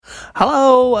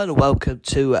Hello and welcome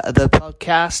to the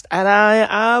podcast, and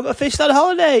I am officially on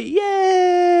holiday.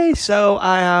 Yay! So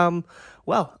I'm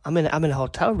in a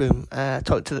hotel room,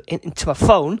 talking into my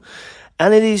phone,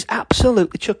 and it is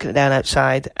absolutely chucking it down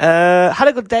outside. Had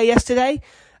a good day yesterday.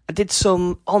 I did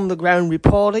some on the ground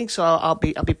reporting, so I'll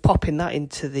be popping that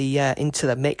into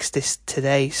the mix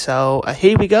today. So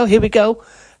here we go.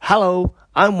 Hello,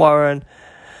 I'm Warren.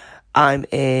 I'm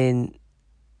in.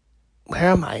 Where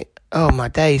am I? Oh my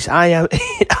days! I'm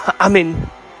in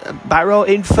Barrow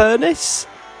in Furness.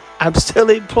 I'm still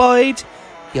employed.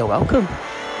 You're welcome.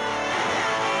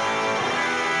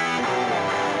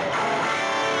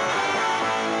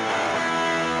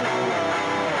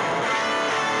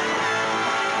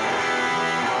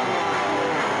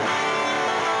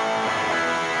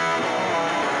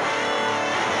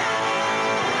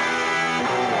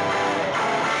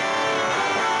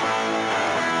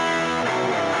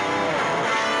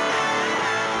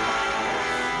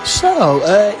 So,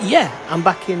 I'm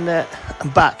back in,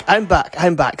 I'm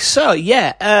back. So,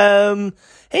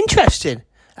 interesting.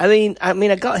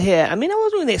 I got here, I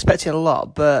wasn't really expecting a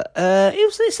lot, but,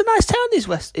 it's a nice town,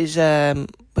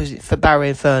 was it for Barrow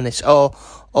in Furness, or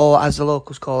as the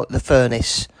locals call it, the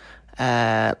Furnace,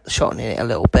 shortening it a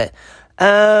little bit.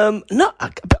 Not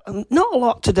a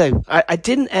lot to do. I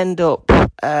didn't end up,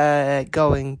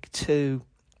 going to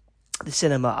the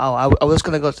cinema. I was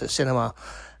going to go to the cinema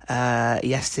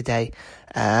yesterday.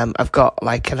 I've got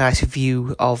like a nice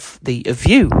view of the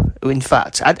View. In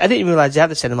fact, I didn't realise they had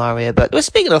a cinema here, but we're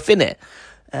big enough in it.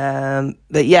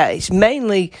 But yeah, it's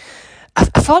mainly. I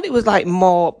thought it was like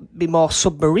more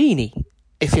submarine-y,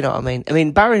 if you know what I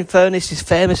mean. Barrow in Furness is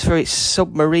famous for its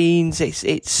submarines.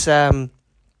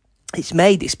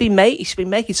 It's been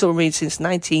making submarines since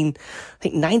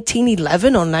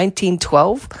 1911 or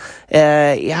 1912.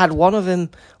 You had one of them.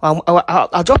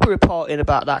 I'll drop a report in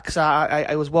about that because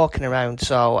I was walking around,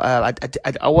 so I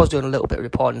was doing a little bit of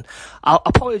reporting. I'll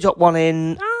probably drop one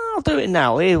in. I'll do it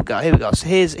now. Here we go. So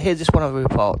here's just one of the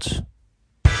reports.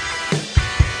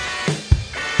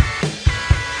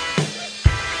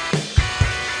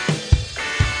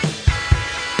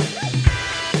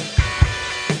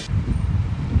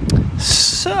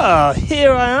 So,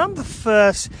 here I am, the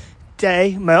first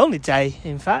day, my only day,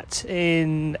 in fact,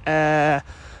 in Barrow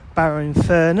in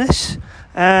Furness,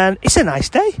 and it's a nice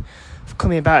day. I've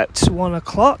come in about 1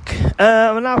 o'clock.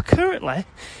 I'm now currently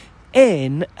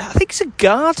in, I think it's a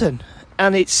garden,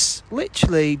 and it's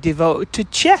literally devoted to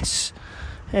chess.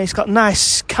 And it's got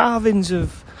nice carvings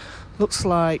of, looks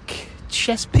like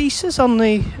chess pieces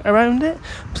around it.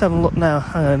 Let's have a look now.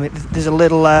 Hang on a minute. There's a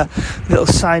little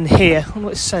sign here. I don't know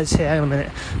what it says here. Hang on a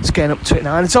minute. It's getting up to it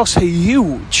now. And it's also a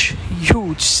huge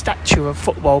statue of a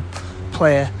football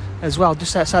player as well,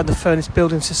 just outside the Furnace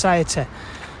Building Society.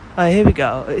 Here we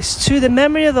go. It's to the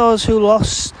memory of those who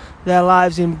lost their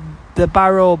lives in the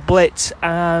Barrow Blitz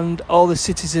and all the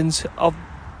citizens of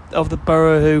the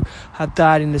borough who have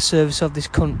died in the service of this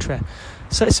country.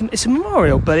 So it's a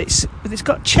memorial, but it's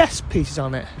got chess pieces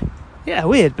on it. Yeah,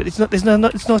 weird, but there's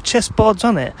no chess boards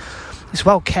on it. It's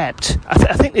well kept.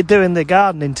 I think they're doing the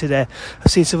gardening today.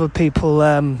 I've seen some other people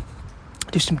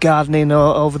do some gardening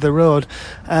over the road.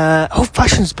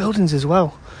 Old-fashioned buildings as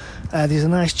well. There's a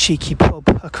nice cheeky pub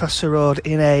across the road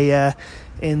in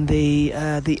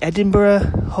the Edinburgh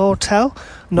Hotel.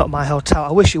 Not my hotel.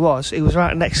 I wish it was. It was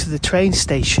right next to the train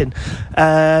station.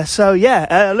 A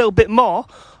little bit more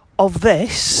of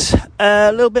this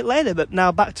a little bit later, but now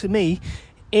back to me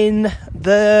in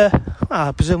I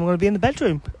presume I'm going to be in the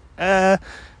bedroom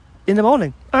in the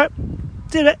morning. Alright,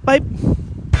 do it, bye.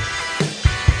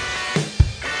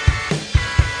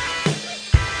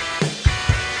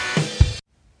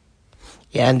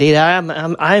 Yeah, indeed, I am.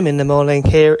 I'm in the morning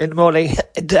here. In the morning,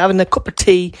 having a cup of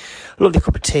tea, lovely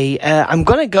cup of tea. I'm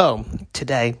going to go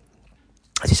today.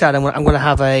 I decided I'm going to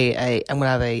have a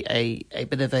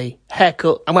bit of a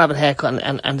haircut. I'm going to have a haircut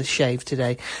and a shave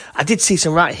today. I did see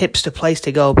some right hipster place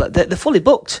to go, but they're fully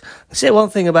booked. I say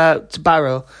one thing about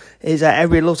Barrow is that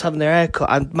everybody loves having their haircut.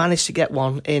 I managed to get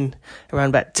one in around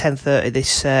about 10:30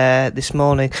 this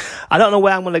morning. I don't know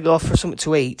where I'm going to go for something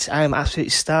to eat. I am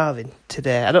absolutely starving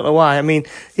today. I don't know why.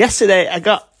 Yesterday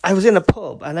I was in a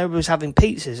pub and everybody was having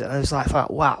pizzas, and I was like,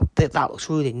 wow, that looks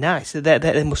really nice.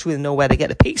 They must really know where to get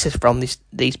the pizzas from,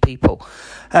 these people.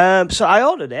 So I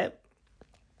ordered it,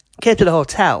 came to the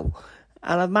hotel,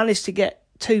 and I've managed to get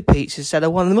 2 pizzas instead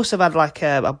of one. They must have had like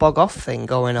a bog off thing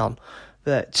going on.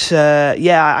 But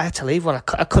I had to leave one.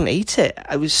 I couldn't eat it.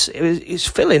 It was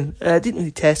filling. It didn't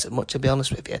really taste that much, to be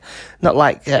honest with you. Not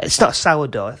like it's not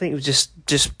sourdough. I think it was just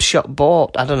just shot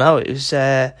bored. I don't know. It was,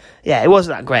 it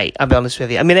wasn't that great, I'll be honest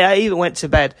with you. I mean, I even went to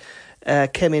bed,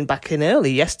 came in back in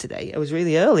early yesterday. It was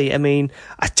really early. I mean,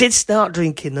 I did start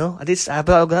drinking though.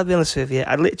 I'll be honest with you.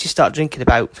 I literally started drinking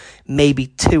about maybe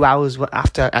 2 hours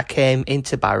after I came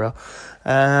into Barrow.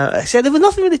 So there was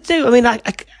nothing really to do. I mean,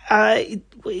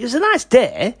 it was a nice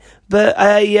day, but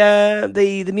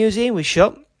the museum was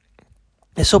shut.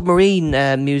 The submarine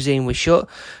museum was shut,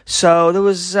 so there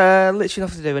was literally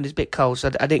nothing to do, and it's a bit cold, so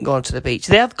I didn't go onto the beach.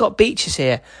 They have got beaches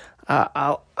here.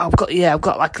 I've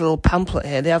got like a little pamphlet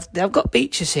here. They have got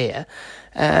beaches here.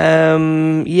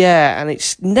 And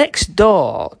it's next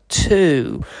door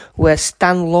to where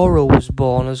Stan Laurel was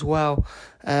born as well.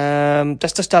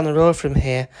 Just down the road from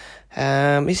here.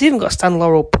 It's even got a Stan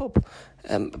Laurel pub.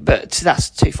 But that's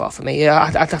too far for me.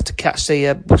 I'd have to catch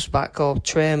the bus back or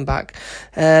train back.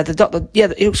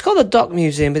 It was called the Dock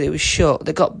Museum, but it was shut.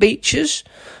 They got beaches.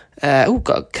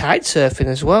 Got kite surfing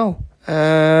as well.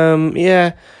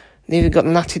 They even got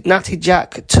Natty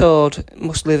Jack Toad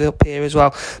must live up here as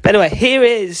well. But anyway, here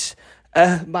is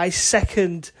my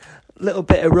second little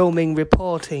bit of roaming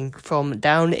reporting from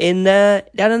down in the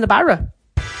Barrow.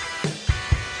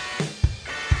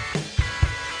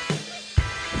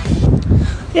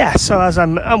 Yeah, so as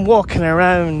I'm walking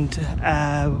around,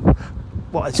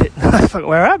 what is it? I forgot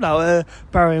where I am now.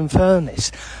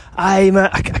 Barrow-in-Furness. I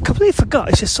completely forgot.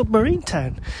 It's a submarine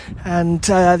town, and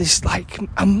there's like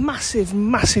a massive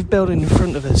building in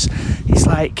front of us.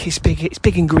 It's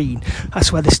big and green.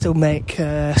 That's where they still make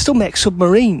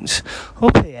submarines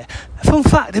up here. Fun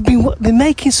fact: they've been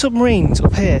making submarines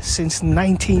up here since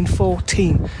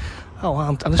 1914. Oh,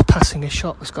 I'm just passing a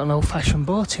shop that's got an old-fashioned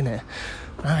boat in it.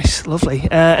 Nice, lovely.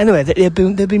 Anyway, they've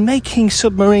been making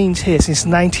submarines here since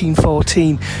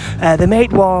 1914. They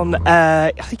made one.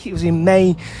 I think it was in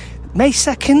May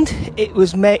 2nd.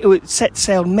 It set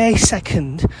sail May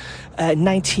 2nd,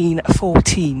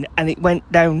 1914, and it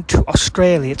went down to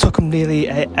Australia. It took them nearly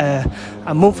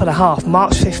a month and a half.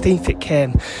 March 15th it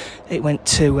came. It went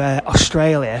to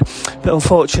Australia, but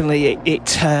unfortunately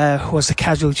it was the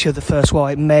casualty of the First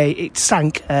War. It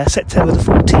sank September the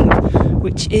 14th,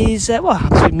 which is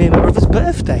happens to be me and my brother's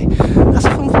birthday. That's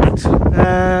a fun fact.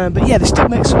 But yeah, they still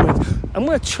make submarines. I'm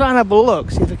going to try and have a look,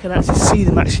 see if I can actually see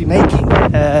them actually making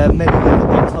it. Maybe a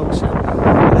bit closer to it.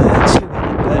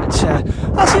 But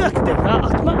I'll see what I can do.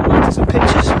 I might take some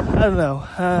pictures. I don't know.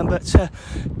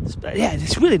 But yeah,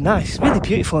 it's really nice. It's really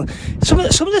beautiful. Some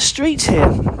of the streets here.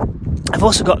 I've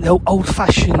also got the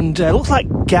old-fashioned, looks like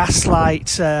gas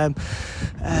lights,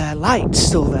 lights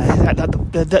still there.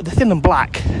 The thin and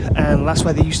black, and that's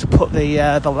where they used to put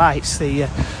the lights. The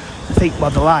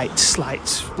lights,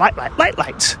 lights.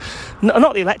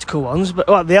 Not the electrical ones,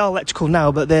 but they are electrical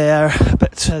now. But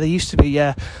they used to be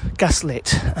gas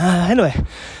lit. Anyway,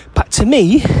 back to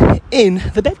me in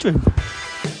the bedroom.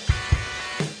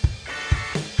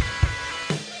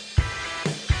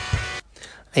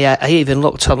 Yeah, I even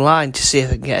looked online to see if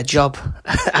I can get a job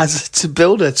to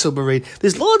build a submarine.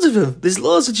 There's loads of them. There's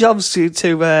loads of jobs to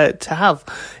have.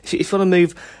 If you want to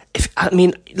move,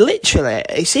 literally,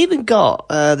 it's even got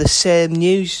the same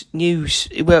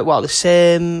the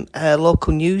same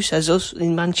local news as us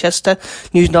in Manchester,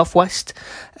 News Northwest,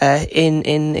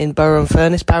 in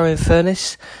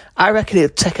Barrow-in-Furness. I reckon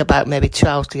it'll take about maybe 2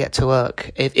 hours to get to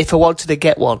work. If I wanted to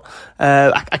get one,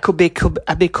 I could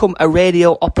become a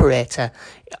radio operator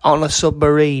on a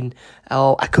submarine,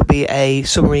 or I could be a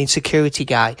submarine security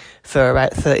guy for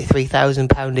about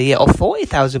 £33,000 a year or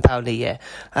 £40,000 a year.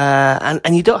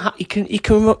 And you don't have, you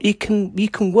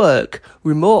can work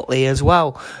remotely as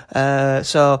well.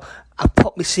 So I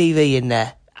put my CV in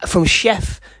there from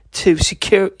chef to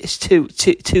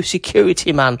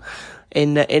security man.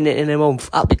 In a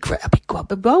month. That'd be great. That'd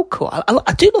be well cool.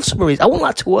 I do love submarines. I wouldn't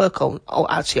like to work on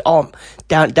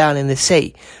down in the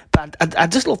sea, but I'd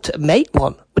just love to make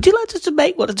one. Would you like to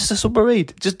make one, just a submarine?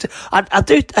 I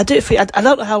do it for you. I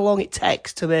don't know how long it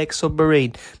takes to make a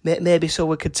submarine. Maybe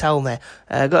someone could tell me.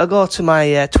 Go to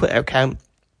my Twitter account,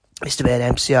 Mr. Beard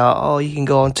MCR, or you can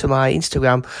go onto my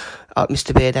Instagram at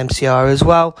Mr. Beard MCR as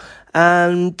well.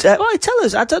 And tell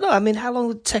us. I don't know. I mean, how long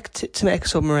would it take to make a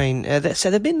submarine? They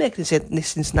said they've been making this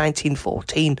since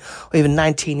 1914 or even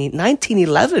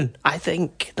 1911. I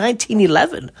think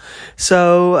 1911.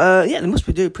 So they must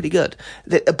be doing pretty good.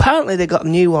 Apparently, they got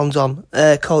new ones on.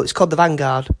 It's called the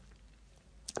Vanguard.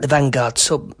 The Vanguard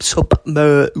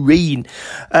submarine.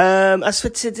 As for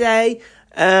today.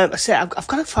 I say I've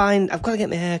got to get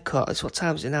my hair cut. It's what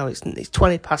time is it now? It's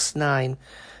 9:20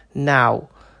 now.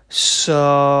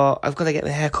 So I've got to get my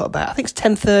hair cut about, I think it's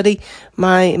 10:30,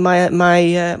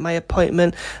 my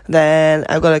appointment. Then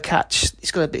I've got to catch,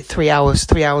 it's going to be 3 hours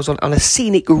on a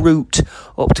scenic route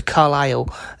up to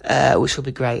Carlisle, which will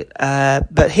be great.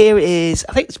 But here it is,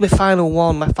 I think it's my final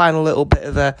little bit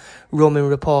of a roaming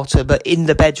reporter, but in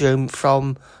the bedroom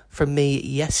from me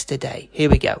yesterday. Here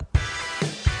we go.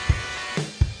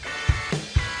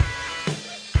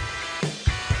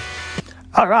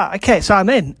 All right, okay, so I'm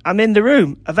in the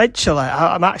room, eventually.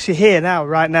 I'm actually here now,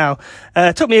 right now.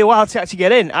 It took me a while to actually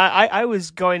get in. I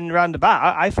was going round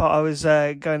about. I thought I was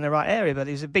going in the right area, but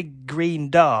it was a big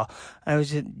green door. I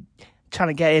was trying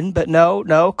to get in, but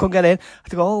no, couldn't get in. I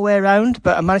had to go all the way around,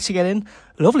 but I managed to get in.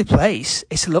 Lovely place.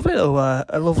 It's a lovely little,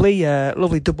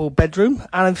 lovely double bedroom,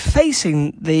 and I'm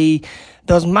facing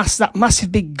that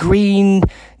massive big green,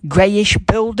 greyish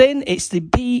building. It's the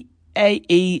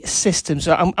BAE system,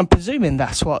 so I'm presuming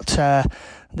that's what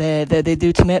they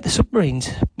do to make the submarines.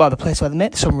 Well, the place where they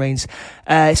make the submarines.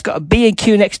 It's got a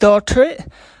B&Q next door to it.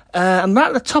 I'm right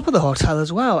at the top of the hotel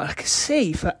as well. I can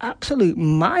see for absolute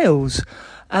miles,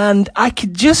 and I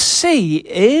could just see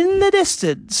in the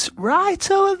distance,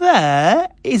 right over there,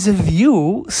 is a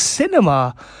View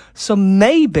cinema. So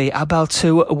maybe I'm about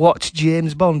to watch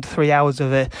James Bond, 3 hours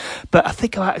of it. But I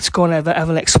think I might just go and have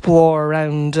an explore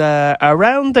around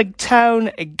the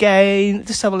town again.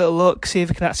 Just have a little look, see if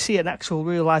I can actually see an actual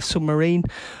real life submarine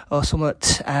or something.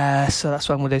 So that's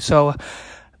what I'm going to do. So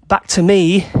back to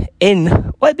me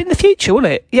it'd be in the future,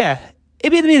 wouldn't it? Yeah,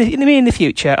 it'd be in the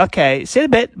future. Okay, see you in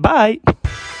a bit. Bye.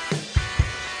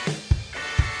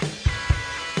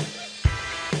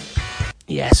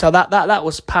 Yeah, so that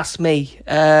was past me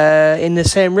in the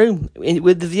same room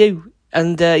with the view,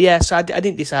 and so I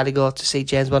didn't decide to go to see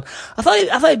James Bond. I thought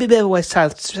it'd be a bit of a waste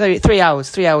of time. 3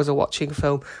 hours of watching a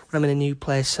film when I'm in a new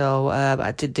place. So but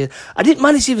I didn't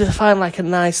manage to even find like a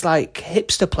nice like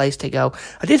hipster place to go.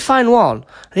 I did find one.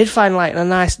 I did find like a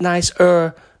nice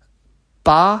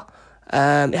bar.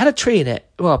 It had a tree in it.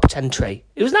 Well, a pretend tree.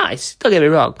 It was nice. Don't get me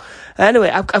wrong. Anyway,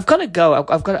 I've got to go.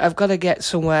 I've got to get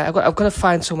somewhere. I've got to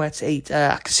find somewhere to eat.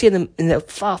 I can see in the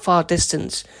far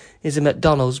distance is a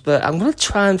McDonald's, but I'm going to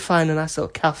try and find a nice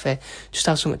little cafe. Just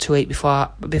have something to eat before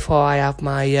I have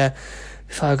my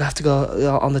before I have to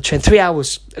go on the train. 3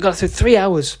 hours. I got through 3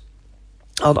 hours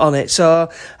on it, so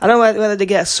I don't know whether they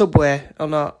get a subway or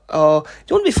not. Or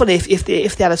it wouldn't be funny if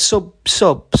they had a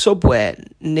subway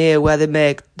near where they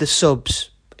make the subs,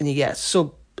 and you get a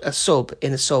sub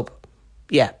in a sub.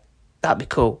 Yeah, that'd be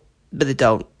cool. But they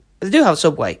don't. They do have a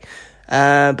subway.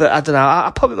 But I don't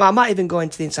know. I might even go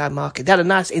into the inside market. They had a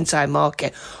nice inside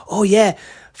market. Oh yeah,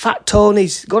 Fat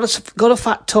Tony's. Go to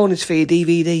Fat Tony's for your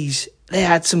DVDs. They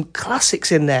had some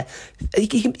classics in there. You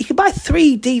can buy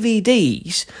 3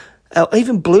 DVDs.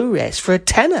 Even Blu-rays for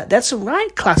 £10. That's some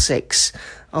right classics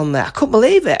on there. I couldn't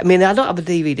believe it. I mean, I don't have a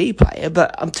DVD player,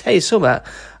 but I'm telling you something,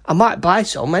 I might buy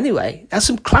some anyway. There's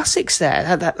some classics there. I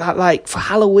had that like for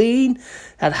Halloween.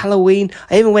 I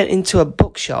even went into a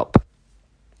bookshop,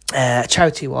 a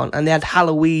charity one, and they had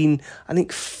Halloween, I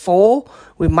think 4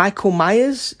 with Michael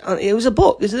Myers. And it was a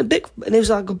book. It was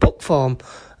like a book form.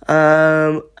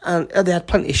 And they had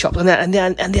plenty of shops, and they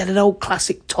had an old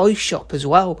classic toy shop as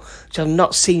well, which I've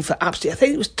not seen for absolutely. I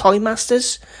think it was Toy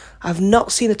Masters. I've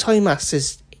not seen a Toy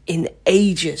Masters in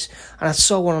ages, and I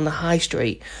saw one on the high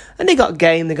street. And they got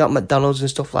Game, they got McDonald's and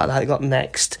stuff like that. They got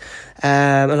Next,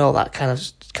 and all that kind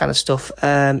of stuff.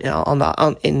 In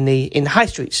the high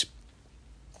streets,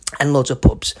 and loads of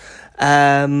pubs.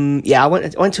 I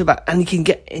went to about, and you can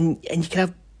get and you can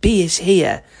have beers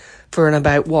here for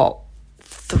about what.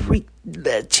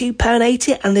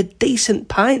 £2.80 and the decent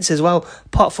pints as well,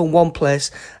 apart from one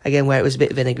place again where it was a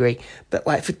bit vinegary, but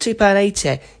like for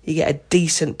 £2.80 you get a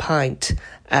decent pint.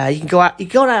 You can go out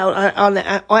on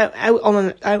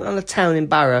the town in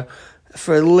Barrow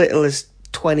for as little as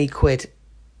 £20.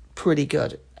 Pretty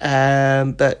good.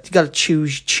 But you got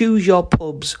to choose your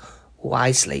pubs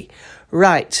wisely.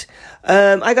 Right,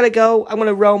 I gotta go. I'm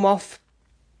gonna roam off.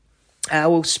 I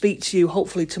will speak to you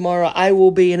hopefully tomorrow. I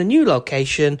will be in a new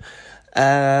location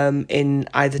in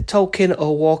either Tolkien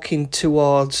or walking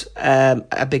towards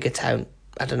a bigger town.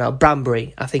 I don't know,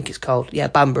 Banbury, I think it's called. Yeah,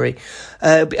 Banbury.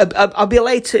 I'll be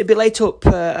later.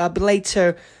 I'll be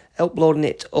later uploading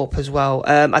it up as well.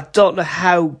 I don't know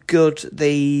how good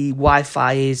the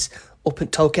Wi-Fi is up in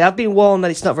Tolkien. I've been warned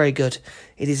that it's not very good.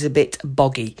 It is a bit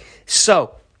boggy.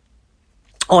 So.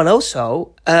 Oh, and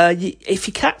also, if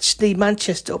you catch the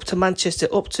Manchester up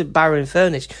to Barrow in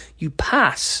Furness, you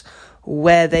pass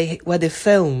where they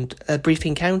filmed A Brief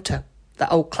Encounter, that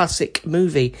old classic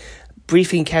movie.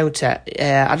 Brief Encounter.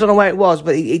 I don't know where it was,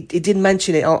 but it did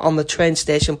mention it on the train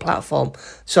station platform.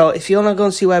 So if you want to go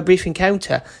and see where Brief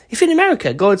Encounter, if you're in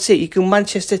America, go and see it. You can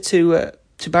Manchester to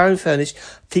Barrow-in-Furness.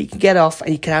 You can get off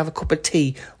and you can have a cup of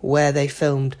tea where they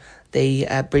filmed the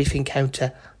Brief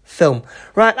Encounter film.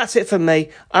 Right, that's it from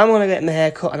me. I'm going to get my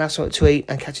hair cut and have something to eat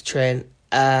and catch a train.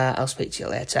 I'll speak to you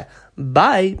later.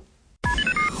 Bye.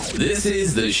 This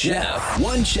is the Chef,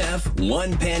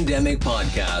 One Pandemic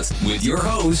podcast with your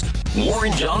host,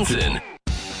 Warren Johnson.